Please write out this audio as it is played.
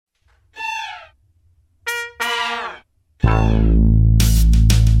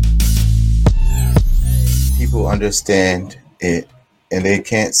people understand it and they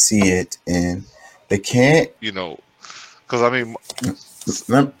can't see it and they can't. You know, because I mean,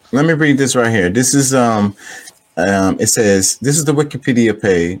 Let me read this right here. This is it says, this is the Wikipedia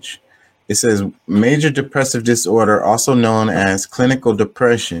page. It says major depressive disorder, also known as clinical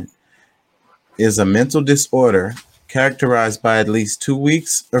depression, is a mental disorder characterized by at least 2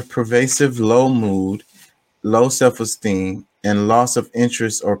 weeks of pervasive low mood, low self-esteem, and loss of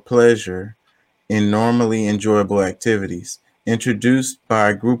interest or pleasure in normally enjoyable activities. Introduced by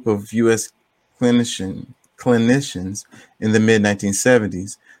a group of U.S. clinicians in the mid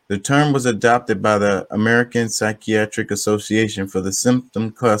 1970s, the term was adopted by the American Psychiatric Association for the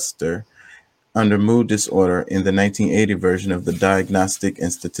symptom cluster under mood disorder in the 1980 version of the Diagnostic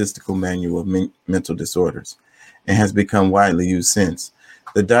and Statistical Manual of Mental Disorders, and has become widely used since.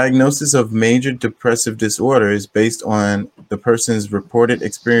 The diagnosis of major depressive disorder is based on the person's reported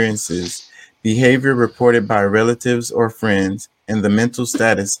experiences, behavior reported by relatives or friends, and the mental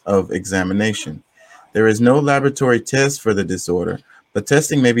status of examination. There is no laboratory test for the disorder, but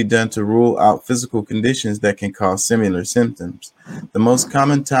testing may be done to rule out physical conditions that can cause similar symptoms. The most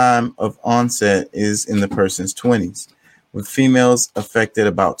common time of onset is in the person's 20s, with females affected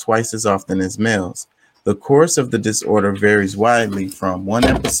about twice as often as males. The course of the disorder varies widely from one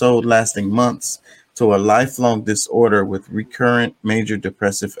episode lasting months to a lifelong disorder with recurrent major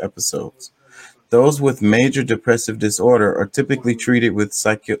depressive episodes. Those with major depressive disorder are typically treated with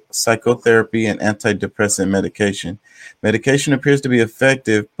psychotherapy and antidepressant medication. Medication appears to be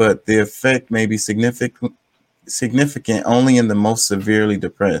effective, but the effect may be significant only in the most severely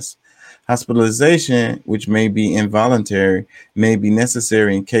depressed. Hospitalization, which may be involuntary, may be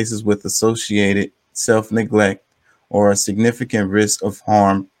necessary in cases with associated self-neglect or a significant risk of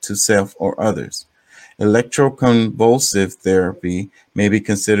harm to self or others. Electroconvulsive therapy may be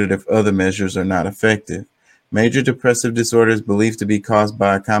considered if other measures are not effective. Major depressive disorder is believed to be caused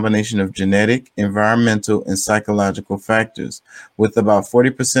by a combination of genetic, environmental, and psychological factors, with about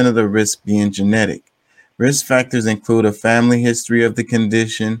 40% of the risk being genetic. Risk factors include a family history of the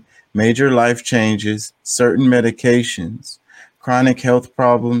condition, major life changes, certain medications, chronic health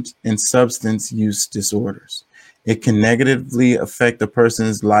problems, and substance use disorders. It can negatively affect a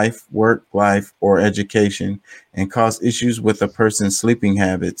person's life, work life, or education, and cause issues with a person's sleeping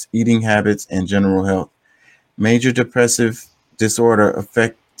habits, eating habits, and general health. Major depressive disorder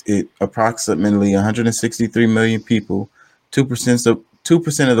affected approximately 163 million people, 2%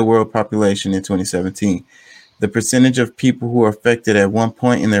 of the world population in 2017. The percentage of people who are affected at one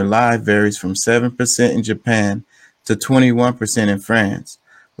point in their life varies from 7% in Japan to 21% in France.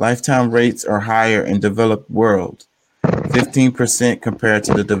 Lifetime rates are higher in developed world, 15% compared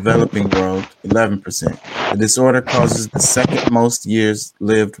to the developing world, 11%. The disorder causes the second most years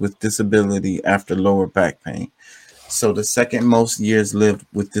lived with disability after lower back pain. So the second most years lived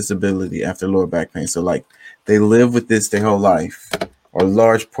with disability after lower back pain. So like they live with this their whole life or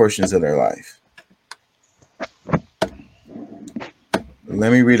large portions of their life.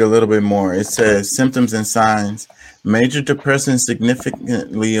 Let me read a little bit more. It says symptoms and signs. Major depression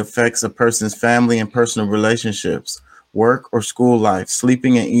significantly affects a person's family and personal relationships, work or school life,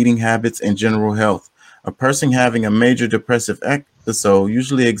 sleeping and eating habits, and general health. A person having a major depressive episode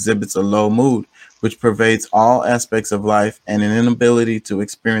usually exhibits a low mood, which pervades all aspects of life, and an inability to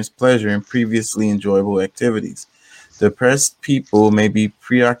experience pleasure in previously enjoyable activities. Depressed people may be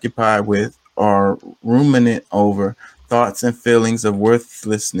preoccupied with or ruminate over thoughts and feelings of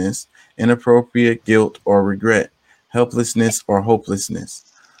worthlessness, inappropriate guilt or regret, helplessness or hopelessness.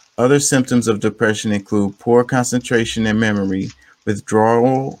 Other symptoms of depression include poor concentration and memory,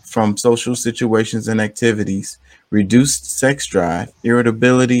 withdrawal from social situations and activities, reduced sex drive,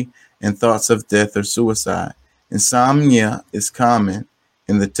 irritability, and thoughts of death or suicide. Insomnia is common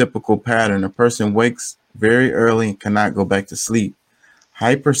in the typical pattern. A person wakes very early and cannot go back to sleep.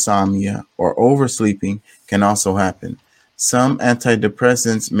 Hypersomnia or oversleeping can also happen. Some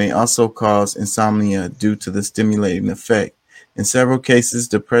antidepressants may also cause insomnia due to the stimulating effect. In several cases,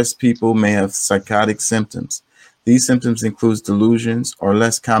 depressed people may have psychotic symptoms. These symptoms include delusions or,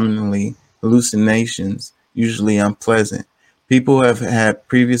 less commonly, hallucinations, usually unpleasant. People who have had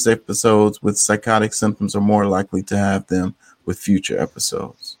previous episodes with psychotic symptoms are more likely to have them with future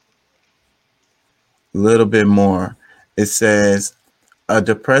episodes. A little bit more. It says a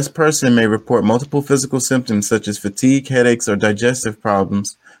depressed person may report multiple physical symptoms such as fatigue, headaches, or digestive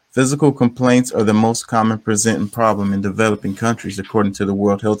problems. Physical complaints are the most common presenting problem in developing countries, according to the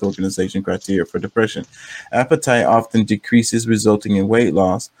World Health Organization criteria for depression. Appetite often decreases, resulting in weight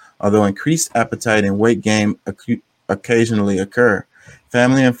loss, although increased appetite and weight gain occasionally occur.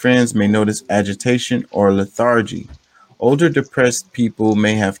 Family and friends may notice agitation or lethargy. Older depressed people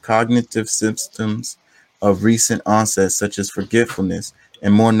may have cognitive symptoms of recent onset, such as forgetfulness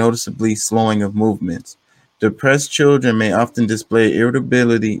and more noticeably slowing of movements. Depressed children may often display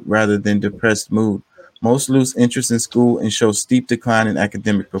irritability rather than depressed mood. Most lose interest in school and show steep decline in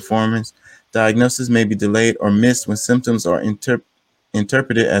academic performance. Diagnosis may be delayed or missed when symptoms are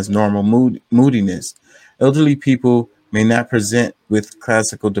interpreted as normal moodiness. Elderly people may not present with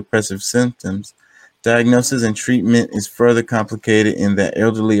classical depressive symptoms. Diagnosis and treatment is further complicated in that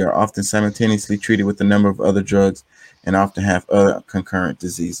elderly are often simultaneously treated with a number of other drugs and often have other concurrent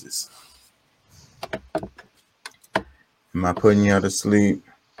diseases. Am I putting you out to sleep?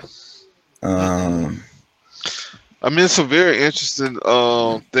 I mean, it's a very interesting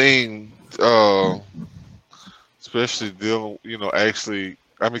thing, especially dealing, actually.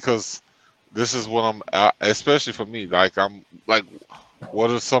 I mean, because this is what especially for me. Like, I'm like,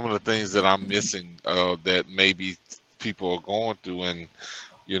 what are some of the things that I'm missing that maybe people are going through, and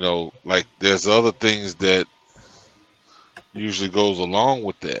like there's other things that usually goes along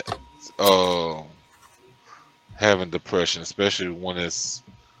with that. Having depression, especially when it's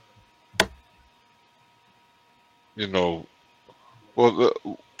well,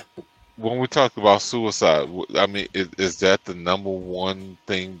 when we talk about suicide, I mean, is that the number one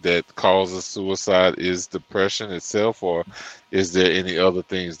thing that causes suicide is depression itself, or is there any other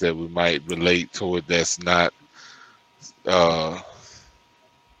things that we might relate to it that's not? Well,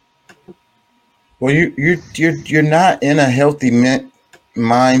 you're not in a healthy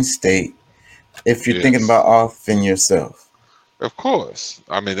mind state if you're thinking about offing yourself. Of course,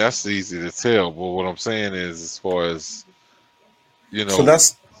 I mean that's easy to tell, but what I'm saying is, as far as so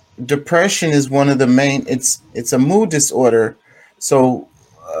that's depression is one of the main. It's a mood disorder. So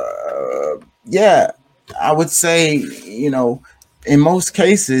yeah, I would say in most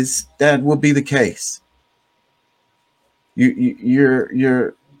cases that will be the case.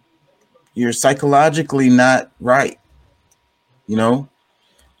 You're psychologically not right,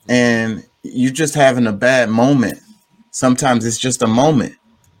 and you're just having a bad moment. Sometimes it's just a moment.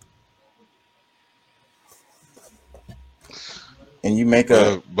 And you make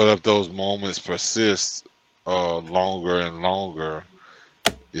but if those moments persist longer and longer,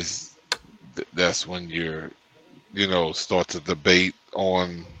 that's when you're start to debate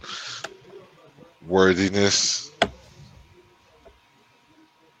on worthiness.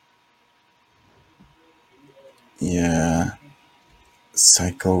 Yeah,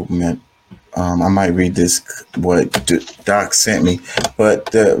 I might read this what Doc sent me, but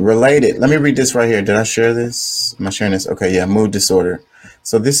the related. Let me read this right here. Did I share this? Am I sharing this? Okay, yeah, mood disorder.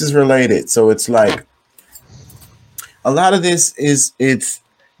 So this is related. So it's like a lot of this it's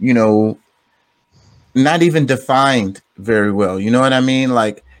not even defined very well. You know what I mean?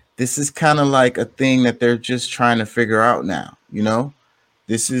 Like this is kind of like a thing that they're just trying to figure out now.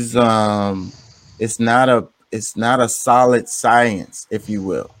 This is it's not a solid science, if you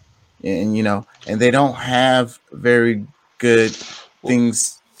will. And and they don't have very good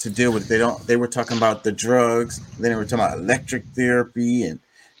things to deal with. They were talking about the drugs, then they were talking about electric therapy, and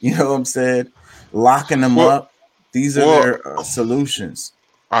what I'm saying, locking them up. These are their solutions.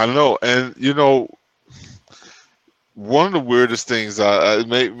 I know, and one of the weirdest things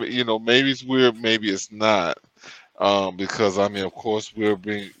maybe it's weird, maybe it's not, because I mean, of course, we're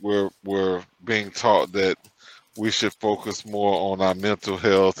being taught that we should focus more on our mental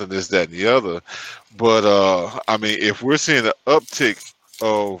health and this, that, and the other. But I mean, if we're seeing an uptick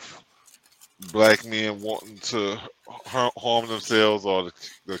of black men wanting to harm themselves or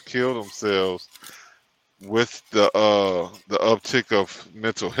to kill themselves with the uptick of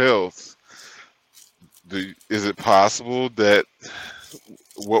mental health, is it possible that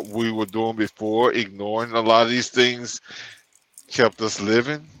what we were doing before, ignoring a lot of these things, kept us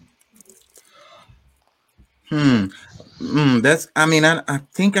living? That's. I mean, I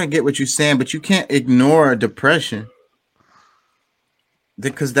think I get what you're saying, but you can't ignore depression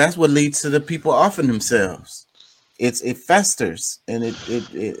because that's what leads to the people offing themselves. It festers and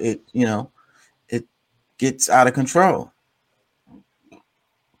it gets out of control.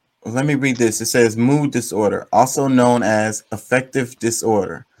 Let me read this. It says mood disorder, also known as affective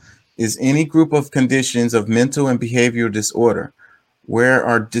disorder, is any group of conditions of mental and behavioral disorder where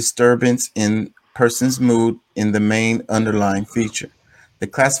are disturbance in person's mood in the main underlying feature. The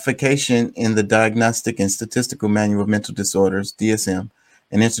classification in the Diagnostic and Statistical Manual of Mental Disorders, DSM,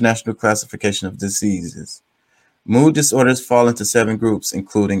 an international classification of diseases. Mood disorders fall into 7 groups,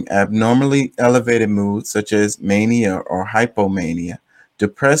 including abnormally elevated moods such as mania or hypomania,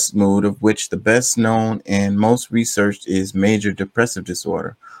 depressed mood, of which the best known and most researched is major depressive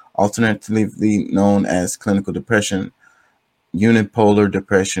disorder, alternatively known as clinical depression, unipolar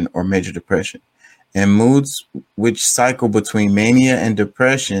depression, or major depression, and moods which cycle between mania and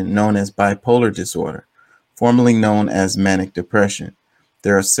depression, known as bipolar disorder, formerly known as manic depression.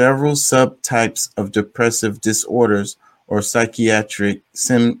 There are several subtypes of depressive disorders or psychiatric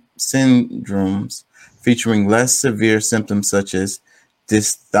syndromes featuring less severe symptoms such as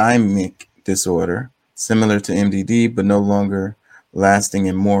dysthymic disorder, similar to MDD but no longer lasting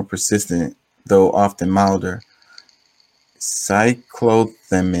and more persistent, though often milder,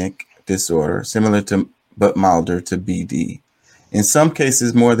 cyclothymic disorder, similar to but milder to BD. In some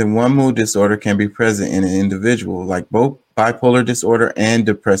cases, more than one mood disorder can be present in an individual, like both bipolar disorder and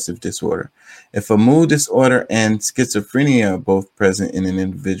depressive disorder. If a mood disorder and schizophrenia are both present in an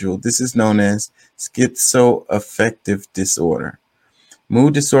individual, this is known as schizoaffective disorder.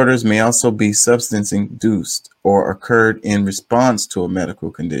 Mood disorders may also be substance-induced or occurred in response to a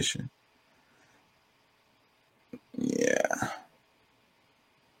medical condition. Yeah.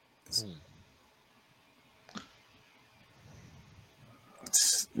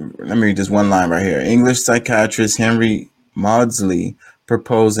 Let me read this one line right here. English psychiatrist Henry Maudsley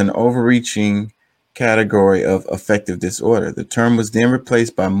proposed an overreaching category of affective disorder. The term was then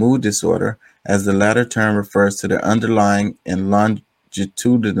replaced by mood disorder, as the latter term refers to the underlying and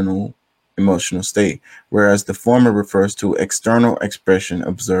longitudinal emotional state, whereas the former refers to external expression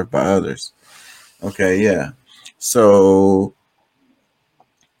observed by others. Okay, yeah. So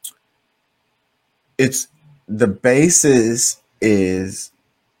it's the basis is,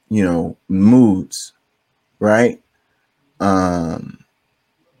 moods, right?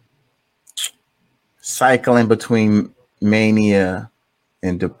 Cycling between mania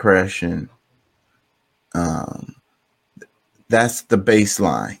and depression. That's the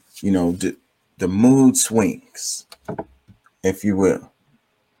baseline, the mood swings, if you will,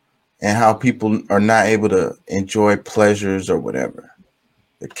 and how people are not able to enjoy pleasures or whatever.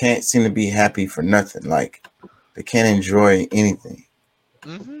 They can't seem to be happy for nothing. Like they can't enjoy anything.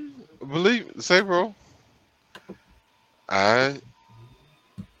 Say, bro. I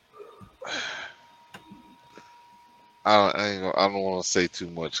don't want to say too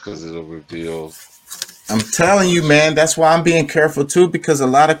much because it'll reveal. I'm telling you, man. That's why I'm being careful too, because a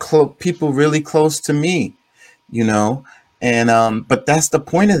lot of people really close to me, and but that's the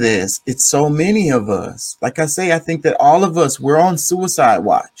point of this. It's so many of us. Like I say, I think that all of us, we're on suicide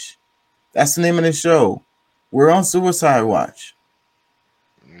watch. That's the name of the show. We're on suicide watch.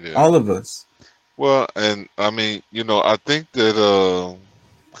 Yeah. All of us. Well, and I mean, I think that,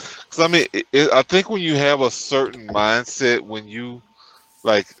 because I mean, I think when you have a certain mindset, when you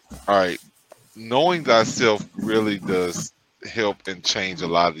all right, knowing thyself really does help and change a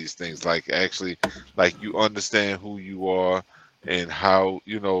lot of these things. Like actually, like you understand who you are and how,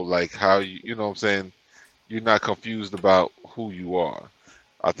 how you know what I'm saying, you're not confused about who you are.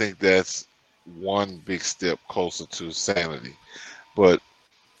 I think that's one big step closer to sanity. But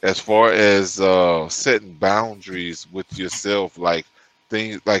as far as setting boundaries with yourself, like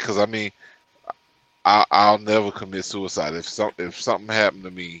things like, because I mean, I'll never commit suicide. If something happened to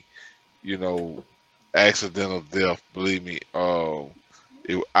me, accidental death, believe me,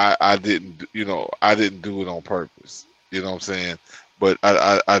 I didn't, I didn't do it on purpose. You know what I'm saying? But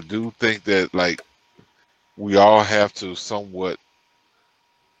I do think that like we all have to somewhat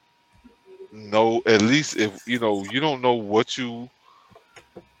know, at least if you don't know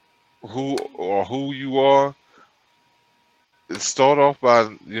who you are, start off by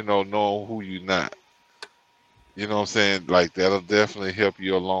knowing who you're not. You know what I'm saying? Like that'll definitely help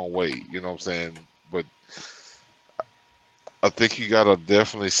you a long way. You know what I'm saying? But I think you gotta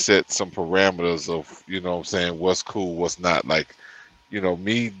definitely set some parameters of what I'm saying, what's cool, what's not. Like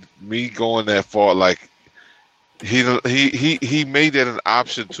me going that far, like he made that an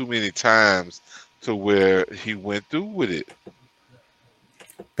option too many times to where he went through with it.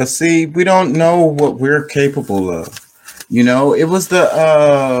 But see, we don't know what we're capable of. It was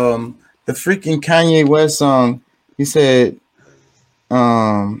the freaking Kanye West song. He said,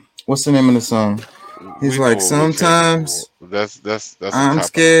 what's the name of the song? He's like, sometimes that's I'm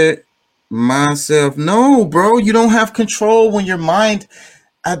scared myself. No, bro, you don't have control when your mind.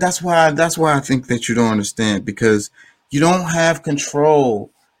 That's why I think that you don't understand, because you don't have control.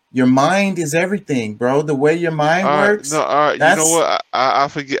 Your mind is everything, bro. The way your mind works. No, all right. You know what? I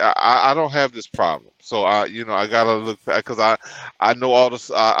forget. I don't have this problem, so I gotta look back, because I know all this.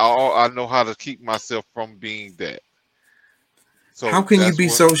 I know how to keep myself from being that. So how can you be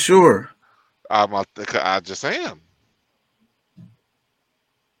so sure? I just am.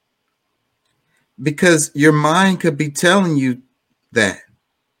 because your mind could be telling you that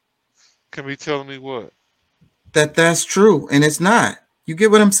Can be telling me what? that's true, and it's not. You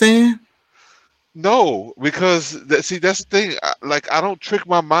get what I'm saying? No, because see that's the thing. Like I don't trick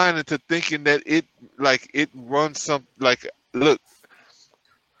my mind into thinking that it runs some like look.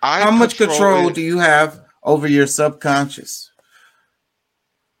 I How much control control it do you have over your subconscious?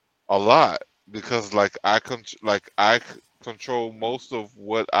 a lot because control most of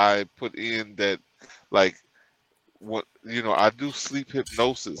what I put in that like what I do sleep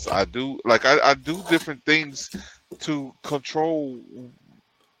hypnosis. I do different things to control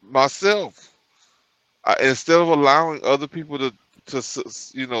myself. Instead of allowing other people to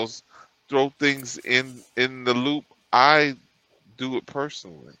throw things in the loop, I do it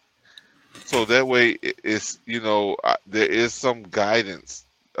personally. So that way, there is some guidance,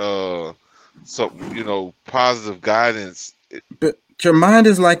 some positive guidance. But your mind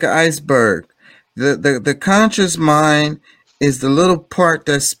is like an iceberg. The conscious mind is the little part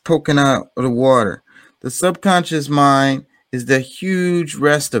that's poking out of the water. The subconscious mind is the huge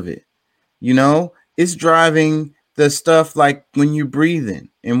rest of it. It's driving the stuff like when you're breathing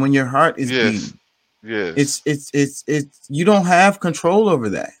and when your heart is Yes, beating. yes, It's you don't have control over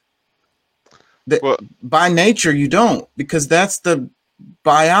that. but By nature you don't, because that's the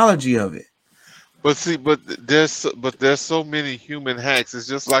biology of it. but see, but there's so many human hacks. It's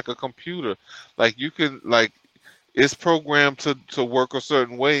just like a computer. Like you can like it's programmed to work a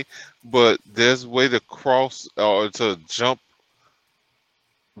certain way, but there's a way to cross or to jump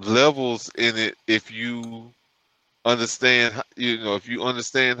levels in it if you understand if you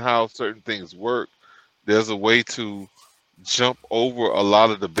understand how certain things work. There's a way to jump over a lot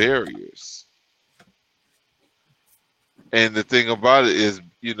of the barriers. And the thing about it is,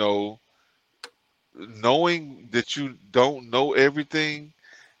 knowing that you don't know everything,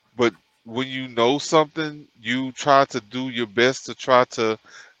 but when you know something, you try to do your best to try to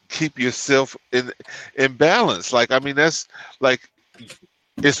keep yourself in balance. Like I mean, that's like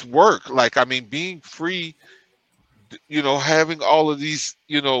it's work. Like I mean, being free, having all of these,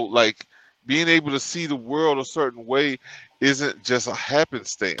 like being able to see the world a certain way isn't just a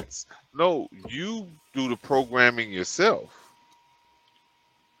happenstance. No, you do the programming yourself.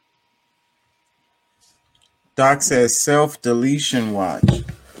 Doc says self-deletion watch.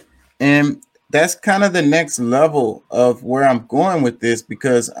 And that's kind of the next level of where I'm going with this,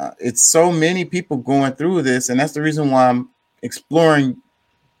 because it's so many people going through this. And that's the reason why I'm exploring,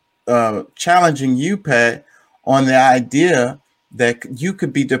 challenging you, Pat, on the idea that you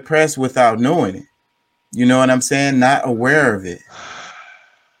could be depressed without knowing it. You know what I'm saying? Not aware of it.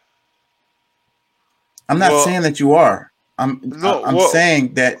 I'm not Well, saying that you are. I'm no, I'm well,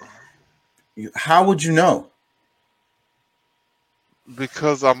 saying that how would you know?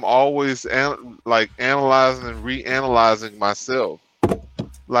 because I'm always like analyzing and reanalyzing myself.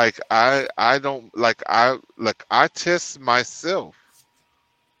 Like I don't like I test myself.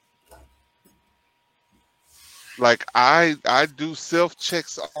 Like I do self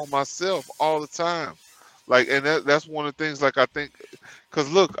checks on myself all the time. Like and that's one of the things like I think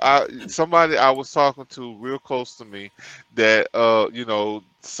because look, somebody I was talking to real close to me that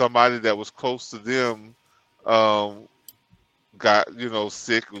somebody that was close to them um got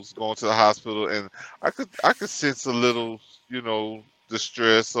sick, was going to the hospital, and I could sense a little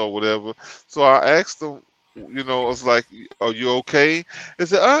distress or whatever. So I asked them, I was like, "Are you okay?" They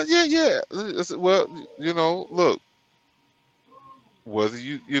said, yeah, yeah." I said, "Well, look, whether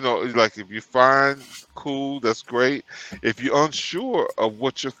like if you find cool, that's great. If you're unsure of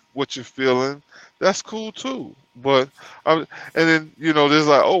what you're feeling, that's cool too. But and then there's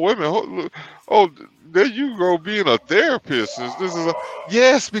like, oh wait a minute, oh there you go being a therapist. This is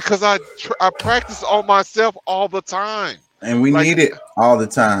yes, because I practice on myself all the time. And we Like need it all the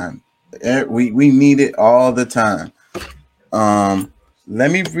time. We need it all the time. Um,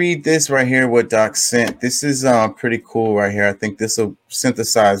 Let me read this right here. What Doc sent. This is pretty cool right here. I think this will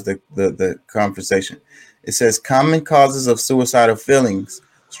synthesize the conversation. It says common causes of suicidal feelings.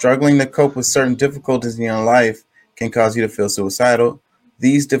 Struggling to cope with certain difficulties in your life can cause you to feel suicidal.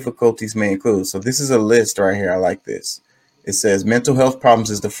 These difficulties may include. So this is a list right here. I like this. It says mental health problems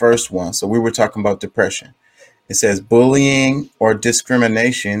is the first one. So we were talking about depression. It says bullying or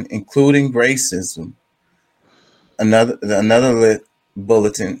discrimination, including racism. Another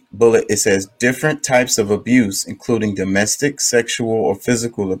bullet. It says different types of abuse, including domestic, sexual, or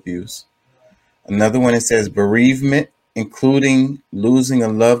physical abuse. Another one, it says bereavement, including losing a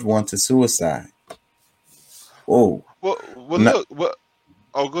loved one to suicide. Oh, well no, look,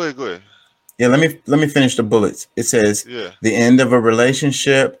 oh go ahead, go ahead. yeah. Let me finish the bullets. It says Yeah. the end of a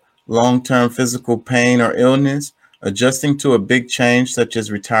relationship, long-term physical pain or illness, adjusting to a big change such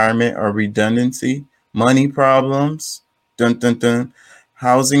as retirement or redundancy, money problems, dun, dun, dun,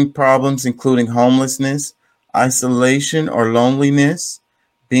 housing problems including homelessness, isolation or loneliness,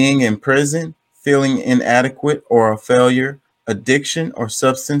 being in prison, feeling inadequate or a failure, addiction or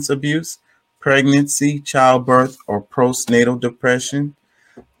substance abuse, pregnancy, childbirth, or postnatal depression,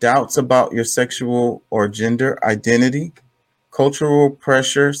 doubts about your sexual or gender identity, cultural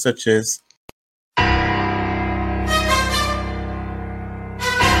pressure such as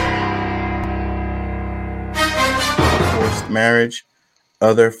forced marriage,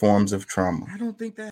 other forms of trauma. I don't think that